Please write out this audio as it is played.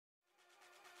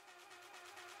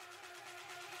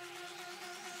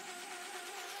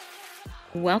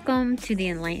Welcome to the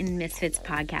Enlightened Misfits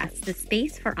podcast, the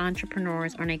space for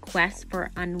entrepreneurs on a quest for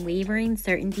unwavering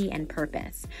certainty and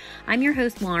purpose. I'm your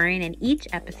host, Lauren, and each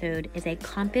episode is a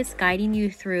compass guiding you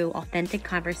through authentic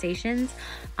conversations,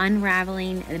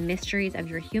 unraveling the mysteries of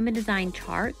your human design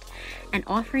chart, and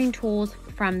offering tools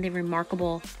from the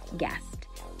remarkable guest.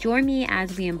 Join me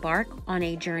as we embark on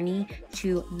a journey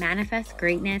to manifest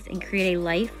greatness and create a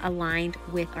life aligned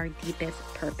with our deepest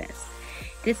purpose.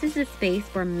 This is a space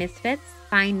where misfits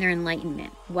find their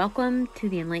enlightenment. Welcome to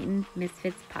the Enlightened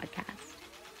Misfits podcast.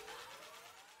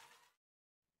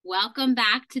 Welcome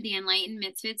back to the Enlightened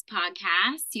Misfits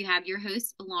podcast. You have your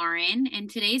host, Lauren, and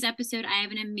today's episode, I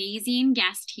have an amazing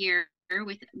guest here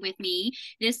with me.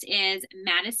 This is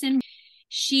Madison.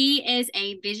 She is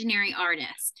a visionary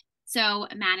artist. So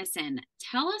Madison,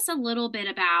 tell us a little bit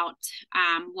about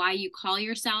why you call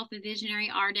yourself a visionary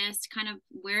artist, kind of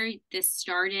where this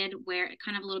started,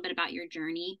 kind of a little bit about your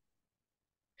journey.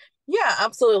 Yeah,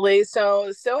 absolutely.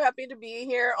 So happy to be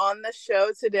here on the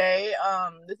show today.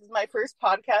 This is my first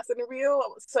podcast interview,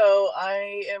 so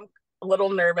I am a little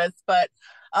nervous, but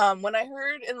when I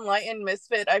heard Enlightened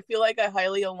Misfit, I feel like I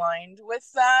highly aligned with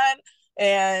that.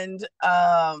 And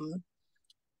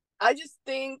I just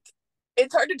think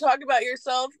it's hard to talk about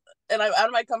yourself, and I'm out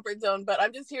of my comfort zone, but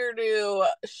I'm just here to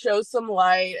show some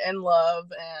light and love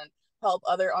and help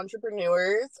other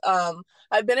entrepreneurs.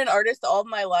 I've been an artist all of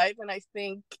my life, and I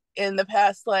think in the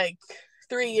past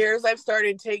 3 years, I've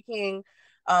started taking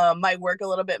my work a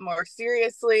little bit more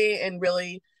seriously and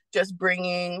really just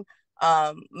bringing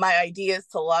my ideas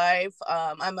to life.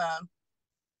 I'm a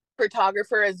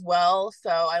photographer as well, so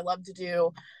I love to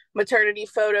do maternity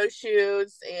photo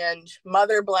shoots and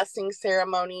mother blessing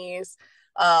ceremonies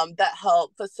that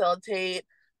help facilitate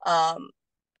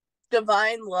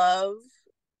divine love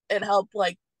and help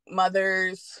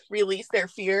mothers release their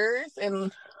fears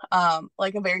in a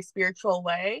very spiritual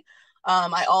way.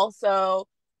 I also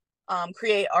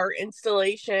create art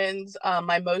installations.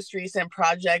 My most recent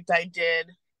project I did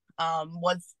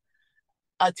was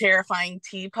a terrifying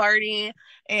tea party,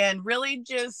 and really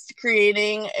just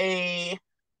creating a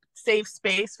safe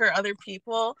space for other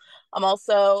people. I'm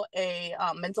also a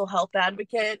mental health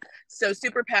advocate, so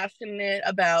super passionate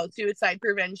about suicide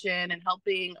prevention and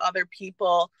helping other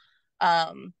people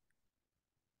um,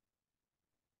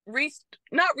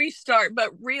 not restart,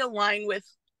 but realign with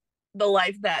the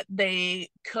life that they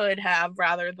could have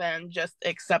rather than just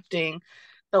accepting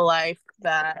the life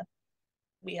that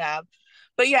we have.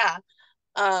 But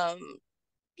um,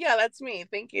 yeah, that's me.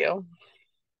 Thank you.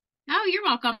 Oh, you're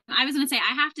welcome. I was going to say,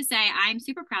 I have to say, I'm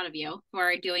super proud of you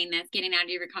for doing this, getting out of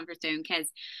your comfort zone. Because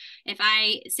if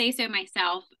I say so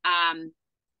myself,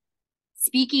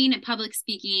 public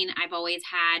speaking, I've always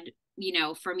had,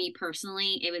 for me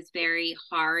personally, it was very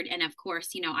hard. And of course,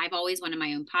 I've always wanted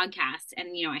my own podcast, and,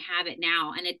 I have it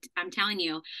now. And I'm telling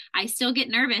you, I still get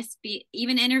nervous,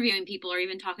 even interviewing people or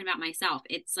even talking about myself.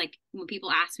 It's like when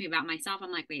people ask me about myself,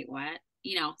 I'm like, wait, what?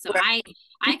 So I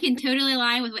can totally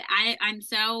align with what I'm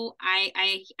so, I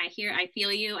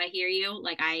feel you. I hear you.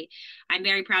 I'm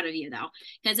very proud of you though,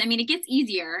 because I mean, it gets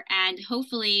easier, and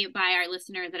hopefully by our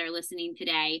listeners that are listening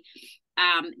today,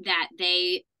 that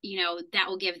they, that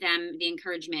will give them the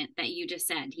encouragement that you just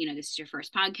said. This is your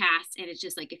first podcast, and it's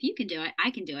just like, if you can do it, I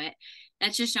can do it.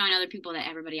 That's just showing other people that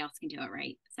everybody else can do it,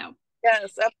 right? So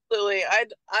Yes, absolutely.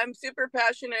 I'm super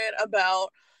passionate about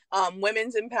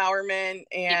women's empowerment,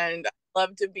 yeah. and I'd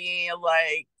love to be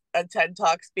like a TED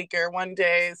Talk speaker one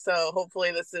day. So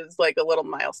hopefully this is like a little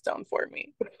milestone for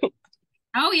me.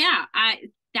 Oh yeah,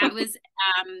 that was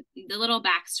the little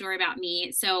backstory about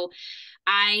me. So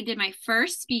I did my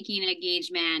first speaking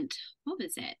engagement. What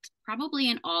was it? Probably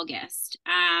in August.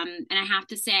 And I have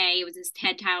to say, it was this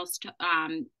TED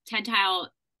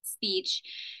Tile speech,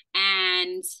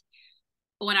 and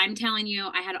when I'm telling you,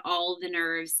 I had all the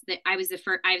nerves. That I was the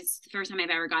first time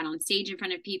I've ever gotten on stage in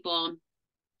front of people.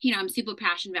 I'm super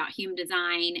passionate about human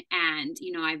design, and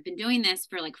I've been doing this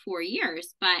for like 4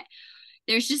 years, but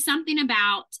there's just something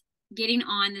about getting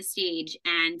on the stage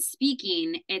and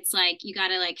speaking. It's like you got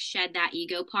to like shed that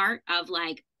ego part of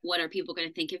like, what are people going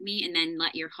to think of me, and then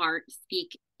let your heart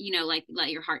speak.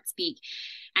 Let your heart speak.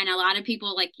 And a lot of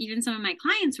people, like even some of my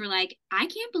clients, were like, I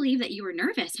can't believe that you were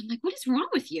nervous. I'm like, what is wrong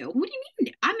with you? What do you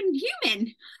mean? I'm a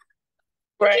human.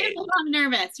 I can't Right. believe I'm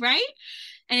nervous, right?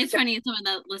 And it's funny, some of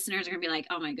the listeners are gonna be like,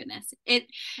 oh my goodness. It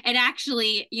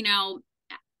actually,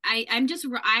 I'm just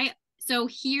I so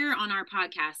here on our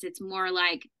podcast, it's more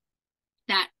like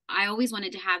that I always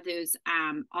wanted to have those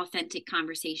authentic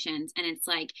conversations. And it's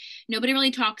like nobody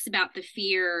really talks about the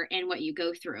fear and what you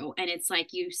go through. And it's like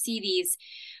you see these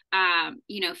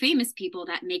famous people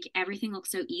that make everything look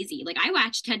so easy. Like I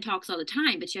watch TED Talks all the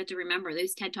time, but you have to remember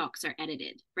those TED Talks are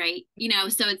edited, right?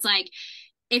 So it's like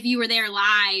if you were there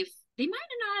live, they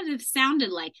might not have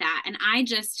sounded like that. And I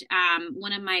just,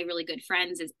 one of my really good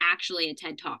friends is actually a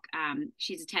TED Talk.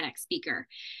 She's a TEDx speaker,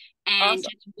 and Awesome.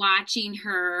 just watching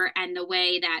her and the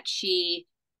way that she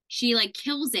like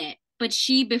kills it, but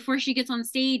she before she gets on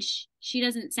stage she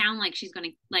doesn't sound like she's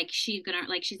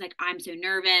like I'm so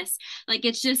nervous. Like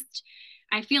it's just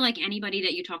I feel like anybody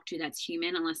that you talk to that's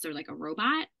human, unless they're like a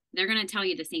robot, they're going to tell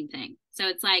you the same thing. So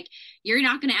it's like you're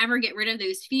not going to ever get rid of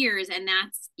those fears, and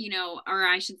that's or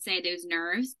I should say those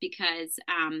nerves, because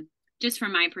just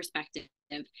from my perspective,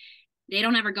 they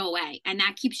don't ever go away, and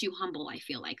that keeps you humble. I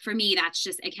feel like for me that's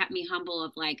just it kept me humble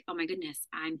of like, oh my goodness,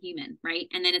 I'm human, right?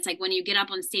 And then it's like when you get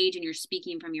up on stage and you're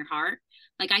speaking from your heart,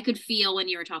 like I could feel when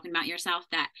you were talking about yourself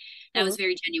that that Mhm. was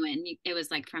very genuine. It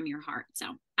was like from your heart.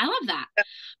 So I love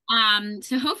that.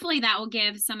 So hopefully that will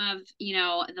give some of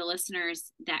the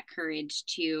listeners that courage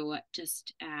to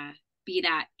just be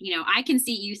that. I can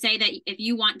see you say that if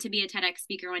you want to be a TEDx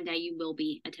speaker one day, you will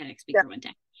be a TEDx Yeah. speaker one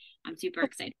day. I'm super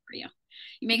excited for you.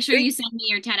 You make sure Thank- you send me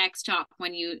your TEDx talk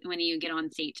when you get on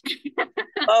stage.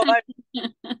 Oh,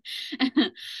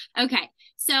 Okay.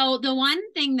 So the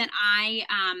one thing that I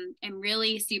am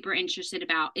really super interested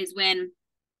about is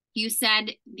you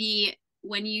said the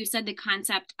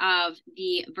concept of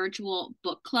the virtual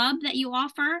book club that you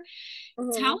offer.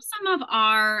 Tell mhm. some of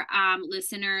our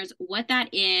listeners what that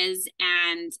is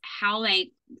and how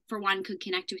they, for one, could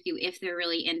connect with you if they're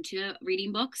really into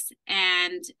reading books,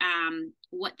 and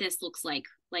what this looks like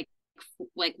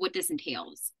what this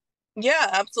entails. Yeah,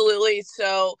 absolutely.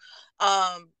 So,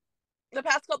 the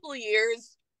past couple of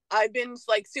years, I've been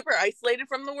like super isolated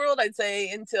from the world, I'd say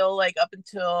until like up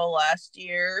until last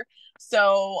year.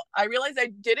 So I realized I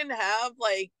didn't have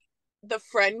like the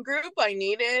friend group I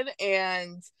needed.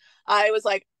 And I was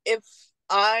like, if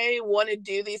I want to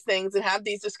do these things and have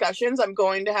these discussions, I'm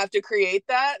going to have to create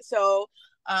that. So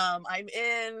I'm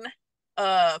in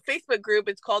a Facebook group.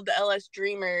 It's called the LS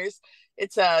Dreamers.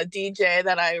 It's a DJ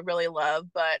that I really love,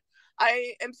 but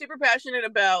I am super passionate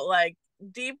about like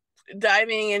deep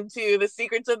diving into the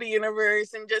secrets of the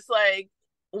universe and just like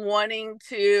wanting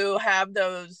to have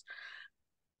those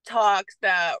talks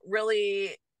that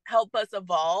really help us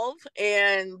evolve.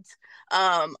 And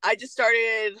I just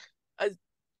started a,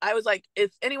 I was like,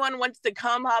 if anyone wants to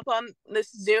come hop on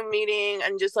this Zoom meeting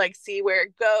and just like see where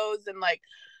it goes. And like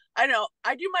I don't know,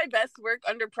 I do my best work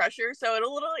under pressure, so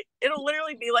it'll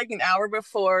literally be like an hour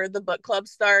before the book club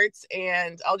starts,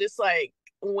 and I'll just like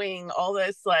wing all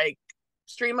this like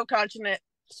stream of consciousness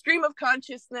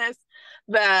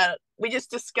that we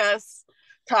just discuss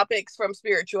topics from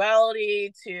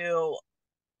spirituality to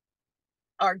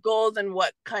our goals and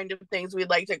what kind of things we'd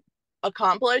like to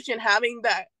accomplish. And having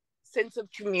that sense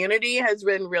of community has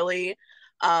been really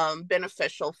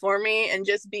beneficial for me, and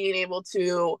just being able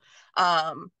to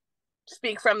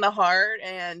speak from the heart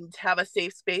and have a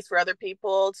safe space for other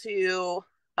people to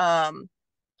um,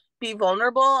 be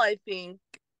vulnerable. I think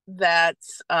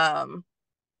that's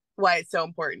why it's so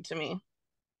important to me.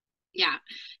 Yeah.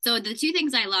 So the two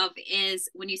things I love is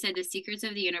when you said the secrets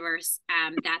of the universe,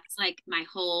 that's like my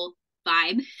whole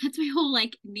vibe. That's my whole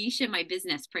like niche in my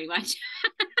business pretty much.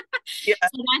 Yeah.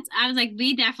 So I was like,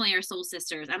 we definitely are soul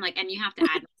sisters. I'm like, and you have to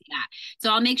add me to that.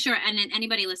 So I'll make sure, and then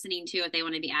anybody listening too, if they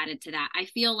want to be added to that. I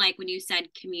feel like when you said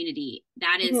community,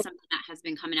 that is Mm-hmm. something that has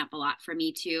been coming up a lot for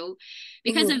me too,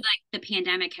 because of Mm-hmm. like the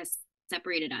pandemic has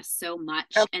separated us so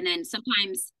much. And then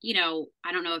sometimes,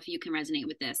 I don't know if you can resonate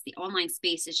with this. The online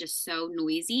space is just so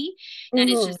noisy that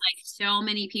it's Mm-hmm. just like so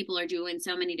many people are doing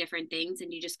so many different things,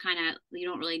 and you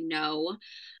don't really know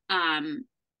um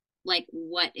like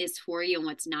what is for you and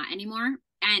what's not anymore.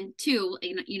 And two,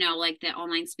 like the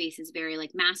online space is very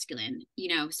like masculine,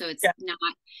 so it's Yeah. not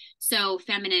so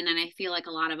feminine. And I feel like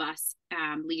a lot of us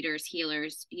leaders,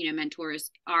 healers, mentors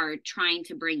are trying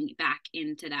to bring back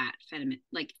into that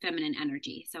feminine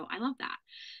energy. So I love that.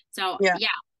 So Yeah. yeah,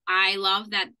 I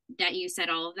love that you said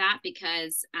all of that,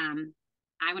 because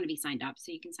I want to be signed up,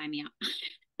 so you can sign me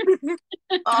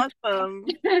Awesome.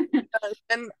 up.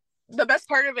 And the best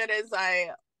part of it is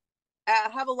I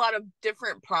have a lot of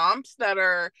different prompts that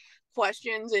are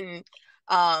questions and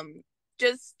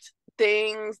just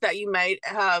things that you might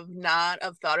have not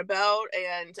have thought about.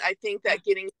 And I think that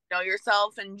getting to know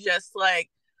yourself and just like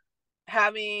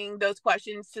having those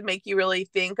questions to make you really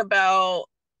think about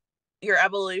your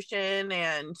evolution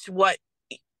and what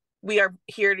we are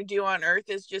here to do on earth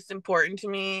is just important to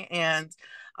me. And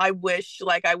I wish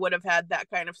like I would have had that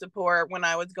kind of support when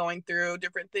I was going through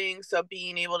different things. So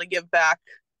being able to give back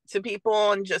to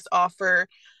people and just offer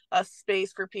a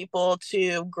space for people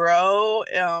to grow,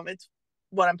 it's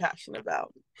what I'm passionate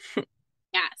about.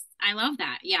 Yes, I love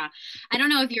that. Yeah. I don't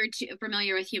know if you're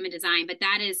familiar with human design, but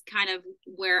that is kind of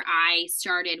where I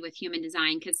started with human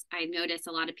design because I noticed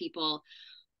a lot of people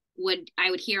I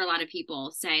would hear a lot of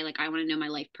people say like I want to know my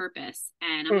life purpose,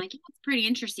 and I'm like, yeah, it's pretty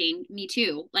interesting. Me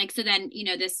too. Like, so then,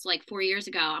 this like 4 years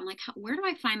ago, I'm like, where do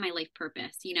I find my life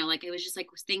purpose? Like it was just like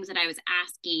things that I was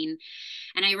asking,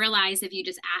 and I realized if you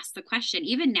just ask the question,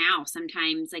 even now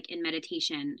sometimes like in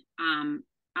meditation,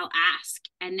 I'll ask,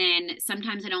 and then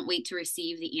sometimes I don't wait to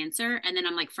receive the answer, and then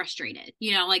I'm like frustrated,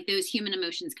 like those human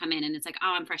emotions come in and it's like,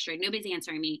 oh, I'm frustrated, nobody's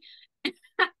answering me.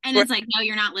 And it's like, no,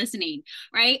 you're not listening,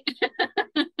 right?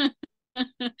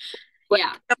 Like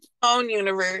Yeah. the own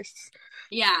universe.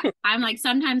 Yeah. I'm like,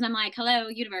 sometimes I'm like, hello,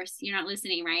 universe, you're not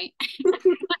listening, right?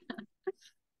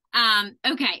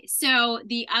 Okay. So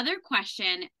the other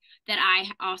question that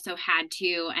I also had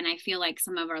too, and I feel like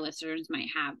some of our listeners might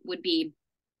have, would be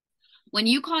when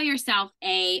you call yourself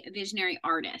a visionary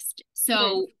artist. Mm-hmm.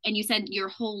 So, and you said your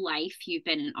whole life you've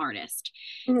been an artist.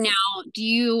 Mm-hmm. Now,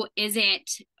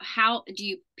 how do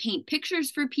you paint pictures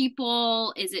for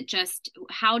people? Is it just,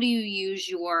 how do you use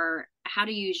your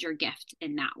gift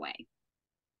in that way?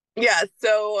 Yeah,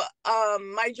 so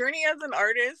my journey as an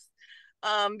artist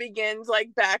begins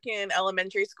like back in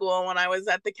elementary school when I was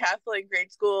at the Catholic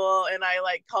grade school and I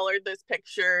like colored this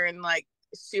picture in like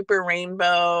super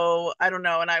rainbow, I don't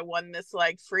know, and I won this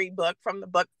like free book from the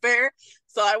book fair.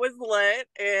 So I was lit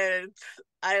and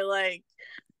I like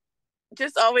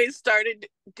just always started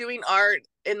doing art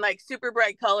in like super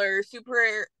bright colors,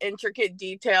 super intricate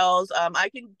details. I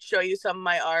can show you some of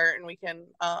my art and we can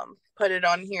put it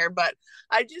on here, but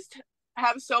I just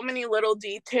have so many little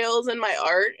details in my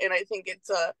art, and I think it's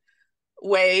a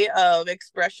way of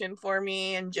expression for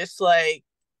me, and just like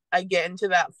I get into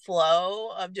that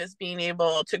flow of just being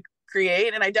able to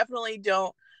create, and I definitely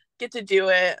don't get to do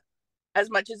it as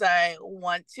much as I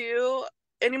want to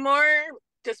anymore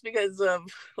just because of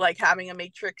like having a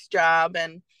matrix job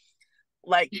and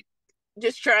like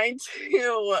just trying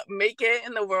to make it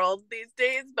in the world these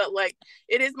days. But like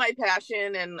it is my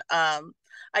passion, and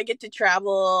I get to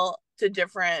travel to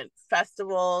different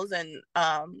festivals and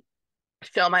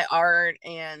show my art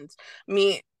and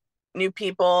meet new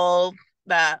people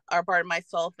that are part of my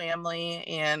soul family.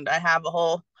 And I have a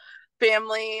whole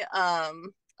family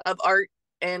of art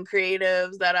and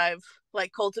creatives that I've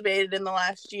like cultivated in the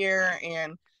last year.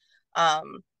 And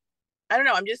um, I don't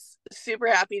know, I'm just super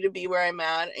happy to be where I'm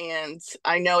at. And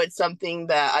I know it's something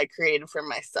that I created for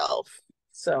myself.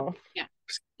 So Yeah,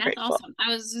 that's grateful. awesome. I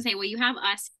was gonna say, well, you have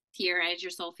us here as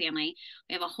your soul family.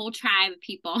 We have a whole tribe of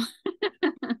people.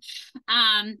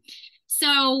 um,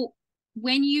 so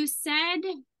when you said,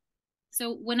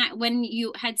 when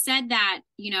you had said that,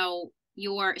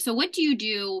 so what do you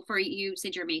do for, you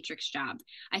said your matrix job?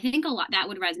 I think a lot that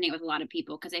would resonate with a lot of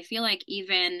people because I feel like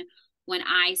even when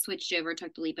I switched over,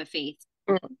 took the leap of faith,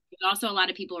 Mm-hmm. there's also a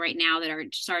lot of people right now that are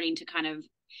starting to kind of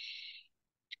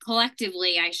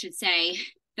collectively, I should say,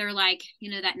 they're like,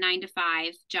 that 9 to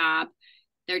 5 job.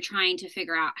 They're trying to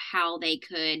figure out how they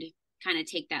could kind of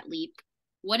take that leap.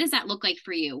 What does that look like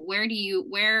for you? Where do you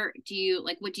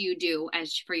like, what do you do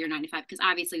as for your 9 to 5? Because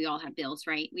obviously we all have bills,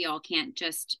 right? We all can't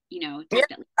just, Yeah, take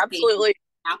that leap. absolutely.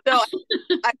 So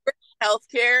I work in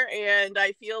healthcare, and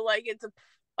I feel like it's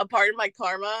a part of my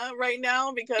karma right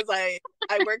now because I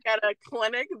work at a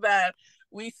clinic that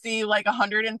we see like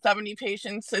 170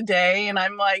 patients a day, and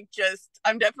I'm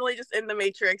definitely just in the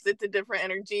matrix. It's a different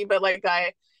energy, but like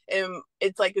I am,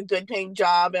 it's like a good paying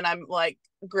job, and I'm like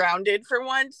grounded for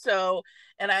once. So,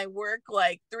 and I work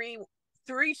like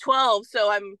 312,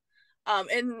 so I'm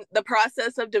in the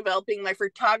process of developing my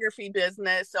photography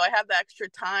business, so I have the extra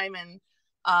time. And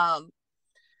um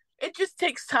it just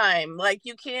takes time. Like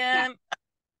you Yeah. can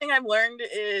thing I've learned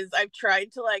is I've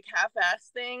tried to like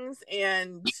half-ass things,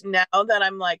 and now that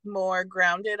I'm like more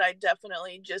grounded, I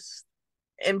definitely just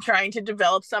am trying to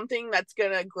develop something that's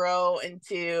gonna grow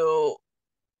into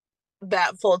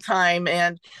that full time.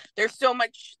 And there's so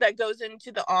much that goes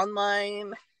into the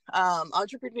online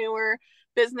entrepreneur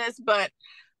business, but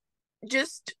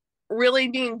just really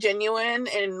being genuine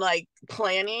and like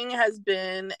planning has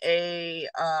been a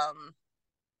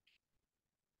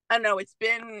I don't know, it's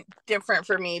been different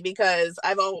for me because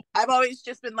I've always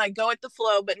just been like go with the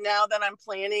flow, but now that I'm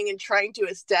planning and trying to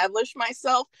establish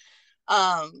myself,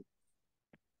 um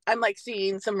I'm like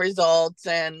seeing some results,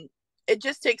 and it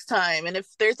just takes time. And if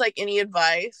there's like any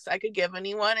advice I could give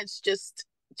anyone, it's just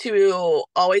to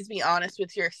always be honest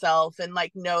with yourself and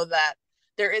like know that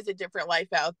there is a different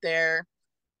life out there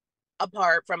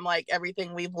apart from like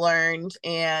everything we've learned.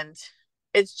 And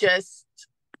it's just,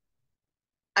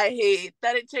 I hate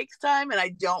that it takes time and I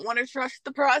don't want to trust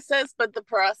the process, but the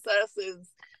process is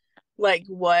like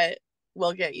what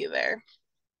will get you there.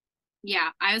 Yeah,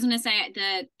 I was gonna say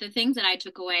the things that I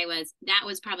took away was that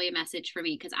was probably a message for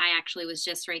me because I actually was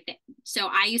just right there. So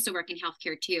I used to work in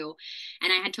healthcare too,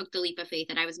 and I had took the leap of faith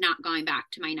that I was not going back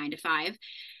to my 9 to 5.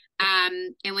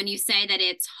 And when you say that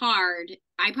it's hard,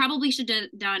 I probably should have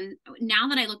done, now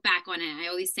that I look back on it, I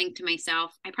always think to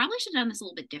myself, I probably should have done this a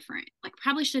little bit different. Like,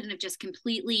 probably shouldn't have just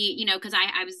completely, because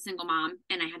I was a single mom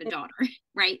and I had a daughter,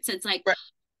 right? So it's like, Right.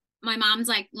 my mom's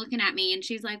like looking at me and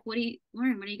she's like, Lauren,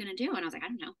 what are you going to do? And I was like, I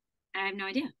don't know. I have no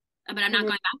idea, but I'm not Mhm.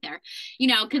 going back there,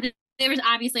 because there was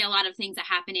obviously a lot of things that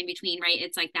happen in between, right?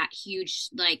 It's like that huge,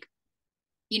 like,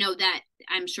 that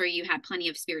I'm sure you had plenty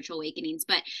of spiritual awakenings,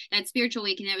 but that spiritual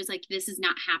awakening, that was like, this is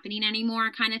not happening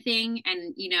anymore kind of thing.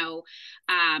 And,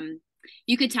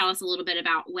 you could tell us a little bit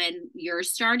about when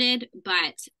yours started,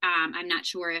 but I'm not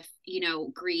sure if,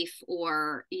 grief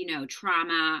or,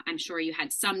 trauma, I'm sure you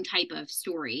had some type of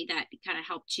story that kind of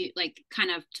helped you, like kind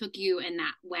of took you in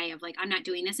that way of like, I'm not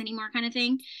doing this anymore kind of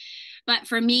thing. But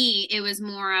for me, it was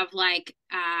more of like,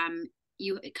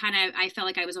 you kind of, I felt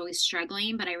like I was always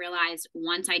struggling, but I realized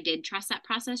once I did trust that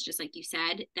process, just like you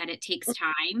said, that it takes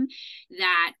time,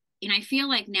 that, and I feel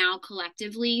like now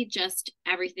collectively, just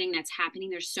everything that's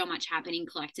happening, there's so much happening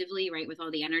collectively, right? With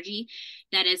all the energy,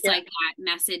 that is Yeah. like that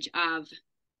message of,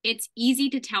 it's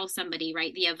easy to tell somebody,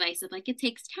 right? The advice of like, it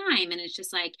takes time. And it's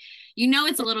just like,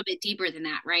 it's a little bit deeper than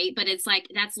that, right? But it's like,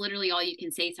 that's literally all you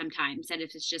can say sometimes. That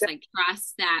if it's just like,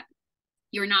 trust that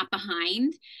you're not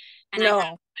behind. And I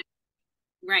No.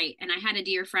 Right. And I had a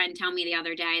dear friend tell me the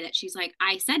other day that she's like,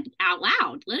 I said out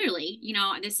loud, literally,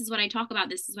 this is what I talk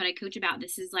about. This is what I coach about.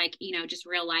 This is like, just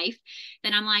real life.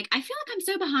 Then I'm like, I feel like I'm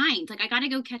so behind. Like, I got to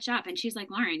go catch up. And she's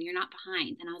like, Lauren, you're not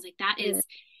behind. And I was like, that Mm. is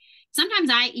sometimes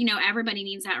everybody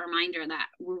needs that reminder that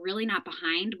we're really not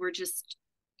behind. We're just,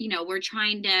 we're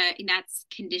trying to, and that's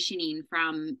conditioning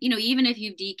from, even if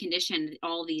you've deconditioned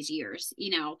all these years,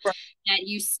 Right. that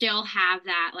you still have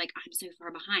that, like, I'm so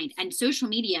far behind. And social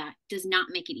media does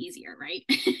not make it easier, right?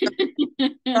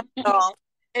 No.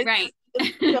 Right.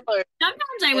 It's killer.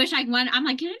 Sometimes I wish I went, I'm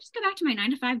like, can I just go back to my 9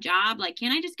 to 5 job? Like,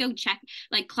 can I just go check,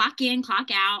 like clock in, clock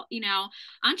out,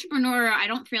 entrepreneur. I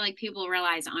don't feel like people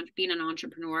realize being an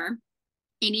entrepreneur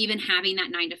and even having that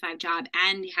 9 to 5 job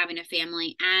and having a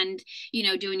family and,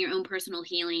 doing your own personal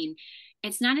healing.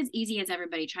 It's not as easy as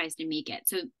everybody tries to make it.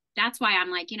 So that's why I'm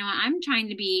like, I'm trying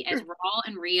to be as raw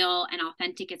and real and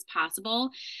authentic as possible.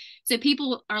 So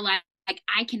people are like,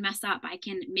 I can mess up. I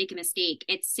can make a mistake.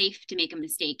 It's safe to make a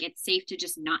mistake. It's safe to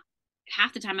just not,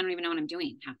 half the time. I don't even know what I'm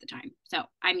doing half the time. So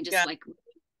I'm just Yeah. like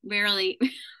rarely,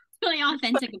 really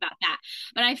authentic about that.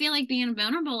 But I feel like being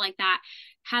vulnerable like that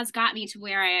has got me to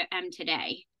where I am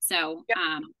today. So,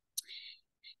 Yeah.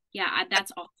 yeah,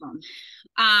 that's awesome.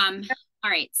 All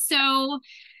right. So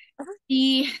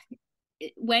the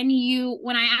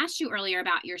when I asked you earlier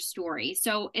about your story,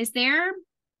 so is there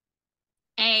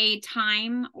a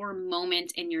time or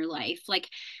moment in your life, like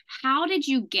how did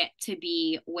you get to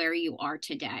be where you are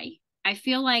today? I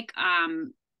feel like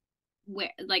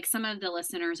where, like, some of the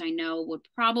listeners I know would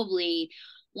probably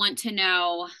want to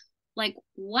know, like,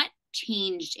 what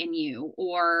changed in you,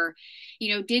 or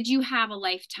did you have a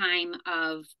lifetime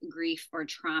of grief or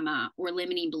trauma or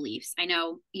limiting beliefs? I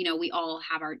know we all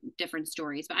have our different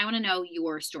stories, but I want to know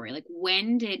your story. Like,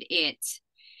 when did it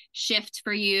shift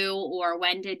for you, or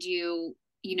when did you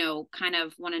kind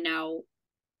of want to know,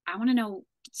 I want to know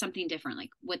something different, like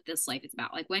what this life is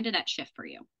about? Like, when did that shift for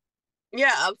you?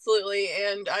 Yeah, absolutely.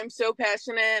 And I'm so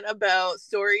passionate about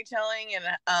storytelling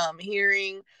and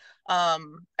hearing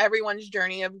everyone's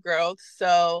journey of growth.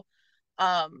 So,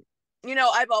 um,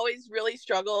 I've always really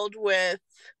struggled with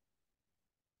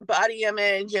body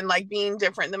image and like being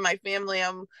different than my family.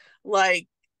 I'm like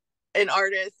an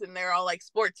artist and they're all like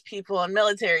sports people and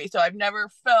military. So I've never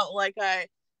felt like I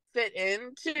fit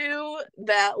into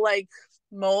that like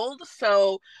mold.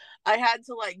 So I had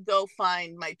to like go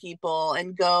find my people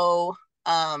and go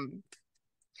um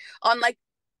on like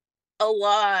a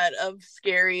lot of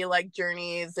scary like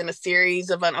journeys and a series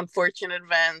of unfortunate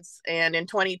events. And in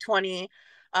 2020,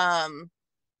 I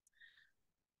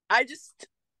just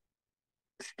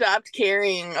stopped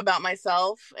caring about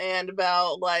myself and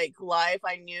about like life.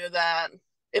 I knew that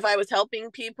if I was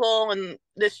helping people and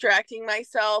distracting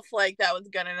myself, like that was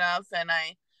good enough. And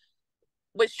I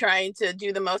was trying to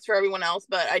do the most for everyone else,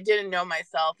 but I didn't know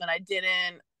myself and I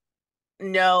didn't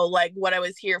know like what I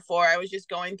was here for. I was just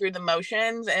going through the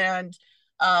motions, and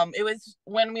it was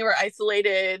when we were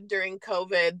isolated during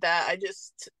COVID that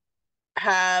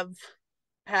have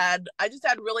I just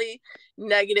had really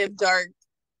negative, dark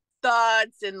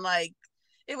thoughts, and like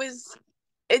it was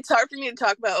it's hard for me to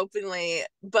talk about openly,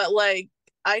 but like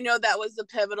I know that was the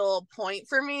pivotal point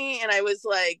for me. And I was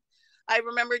like, I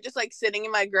remember just like sitting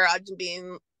in my garage and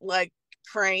being like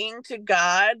praying to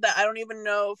God that I don't even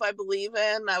know if I believe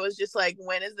in. I was just like,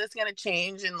 when is this going to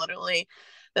change? And literally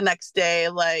the next day,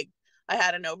 like I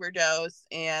had an overdose,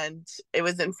 and it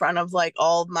was in front of like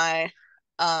all of my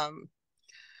um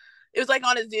it was like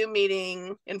on a Zoom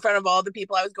meeting in front of all the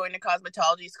people I was going to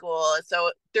cosmetology school.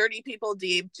 So 30 people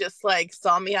deep just like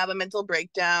saw me have a mental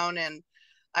breakdown. And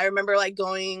I remember like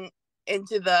going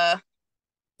into the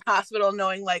hospital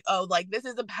knowing like, oh, like this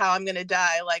is how I'm going to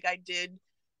die. Like I did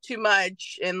too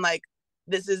much, and like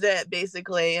this is it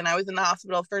basically. And I was in the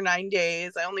hospital for 9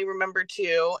 days. I only remember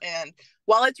two. And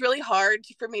while it's really hard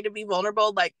for me to be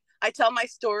vulnerable, like I tell my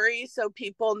story so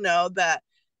people know that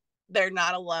they're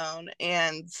not alone.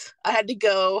 And I had to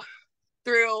go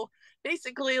through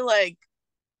basically like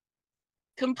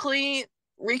complete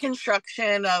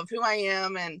reconstruction of who I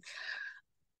am and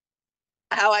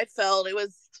how I felt. It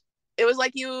was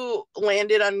like you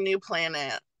landed on a new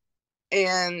planet.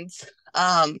 And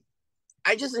um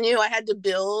I just knew I had to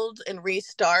build and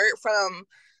restart from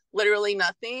literally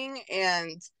nothing.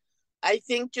 And I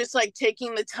think just like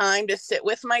taking the time to sit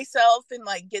with myself and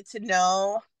like get to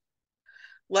know,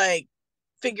 like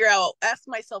figure out, ask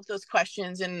myself those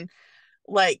questions, and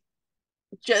like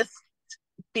just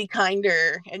be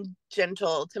kinder and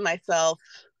gentle to myself.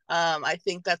 I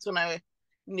think that's when I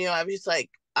knew I was just like,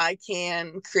 I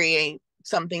can create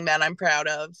something that I'm proud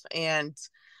of and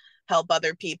help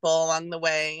other people along the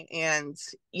way. And,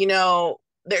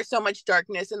 there's so much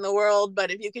darkness in the world,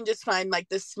 but if you can just find like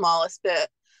the smallest bit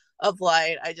of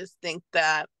light, I just think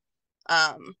that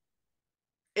um,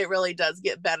 it really does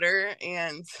get better.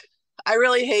 And I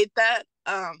really hate that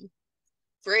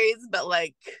phrase, but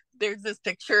like there's this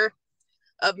picture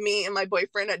of me and my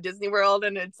boyfriend at Disney World,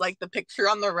 and it's like the picture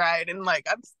on the ride, and like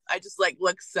I just like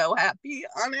look so happy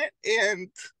on it. And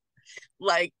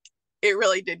like it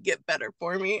really did get better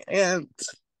for me. And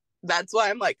that's why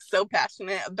I'm like so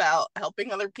passionate about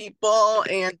helping other people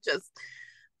and just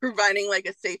providing like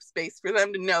a safe space for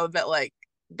them to know that like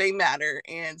they matter,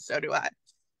 and so do I.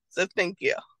 So thank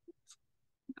you.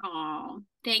 Oh,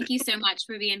 thank you so much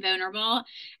for being vulnerable. And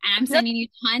I'm Yeah, sending you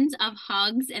tons of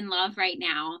hugs and love right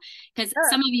now, because yeah.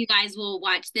 some of you guys will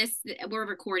watch this. We're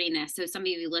recording this. So some of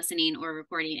you listening or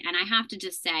recording. And I have to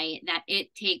just say that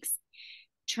it takes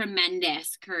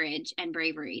tremendous courage and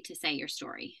bravery to say your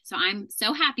story. So I'm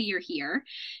so happy you're here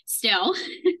still.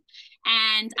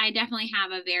 And I definitely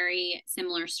have a very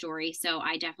similar story. So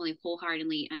I definitely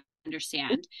wholeheartedly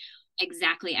understand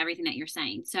exactly everything that you're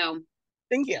saying. So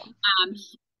Thank you.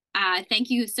 thank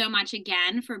you so much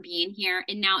again for being here.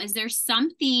 And now, is there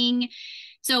something?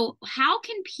 So, how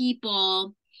can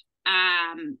people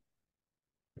um,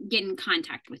 get in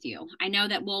contact with you? I know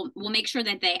that we'll make sure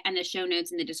that they in the show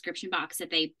notes in the description box that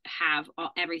they have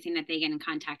everything that they get in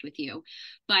contact with you.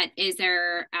 But is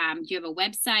there? Do you have a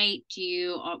website? Do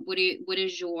you what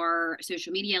is your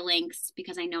social media links?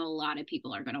 Because I know a lot of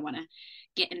people are going to want to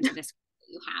get into this.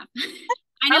 You have.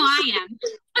 I know I Absolutely.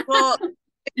 am. Well,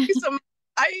 thank you so much.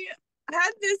 I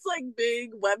had this like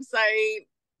big website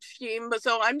scheme, but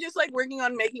so I'm just like working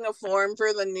on making a form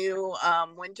for the new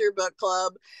winter book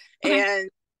club. Okay. And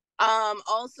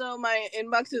also my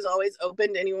inbox is always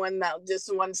open to anyone that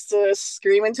just wants to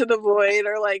scream into the void,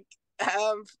 or like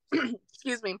have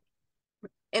excuse me,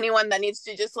 anyone that needs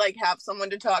to just like have someone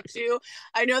to talk to.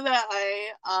 I know that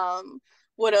I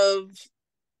would have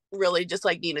really just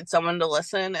like needed someone to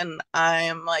listen, and I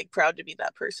am like proud to be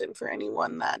that person for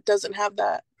anyone that doesn't have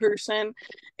that person.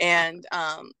 And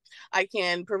I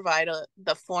can provide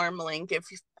the form link if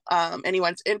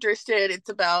anyone's interested.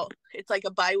 It's like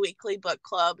a bi-weekly book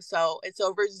club, so it's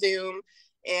over Zoom,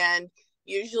 and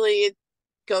usually it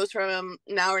goes from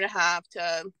an hour and a half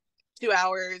to 2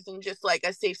 hours, and just like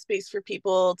a safe space for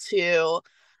people to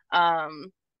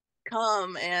um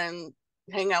come and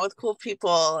hang out with cool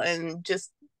people and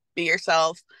just be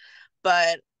yourself.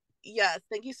 But yes,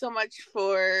 thank you so much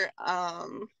for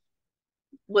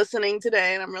listening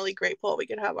today, and I'm really grateful we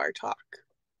could have our talk.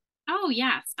 Oh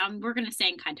yes. We're gonna stay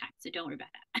in contact, so don't worry about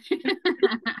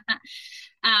that.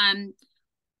 um,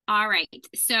 all right.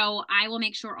 So I will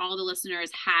make sure all the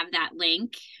listeners have that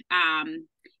link.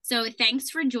 So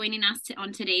thanks for joining us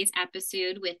on today's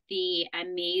episode with the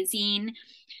amazing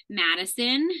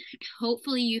Madison.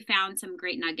 Hopefully you found some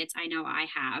great nuggets. I know I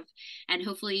have. And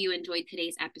hopefully you enjoyed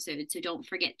today's episode. So don't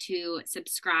forget to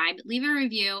subscribe, leave a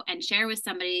review, and share with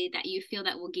somebody that you feel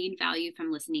that will gain value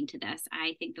from listening to this.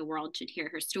 I think the world should hear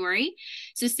her story.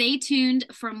 So stay tuned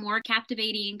for more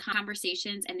captivating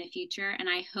conversations in the future. And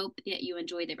I hope that you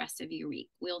enjoy the rest of your week.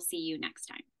 We'll see you next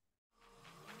time.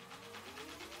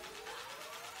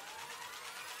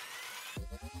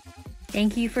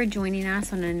 Thank you for joining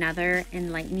us on another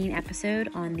enlightening episode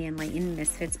on the Enlightened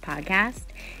Misfits podcast.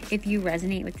 If you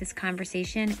resonate with this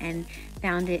conversation and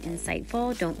found it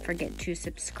insightful, don't forget to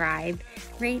subscribe,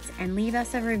 rate, and leave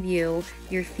us a review.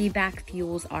 Your feedback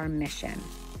fuels our mission.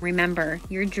 Remember,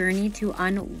 your journey to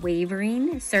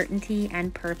unwavering certainty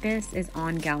and purpose is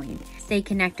ongoing. Stay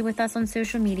connected with us on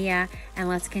social media and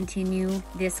let's continue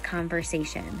this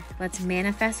conversation. Let's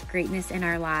manifest greatness in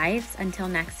our lives. Until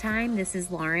next time, this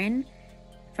is Lauren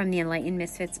from the Enlightened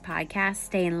Misfits podcast.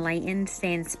 Stay enlightened,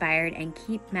 stay inspired, and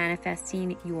keep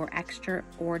manifesting your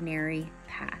extraordinary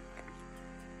path.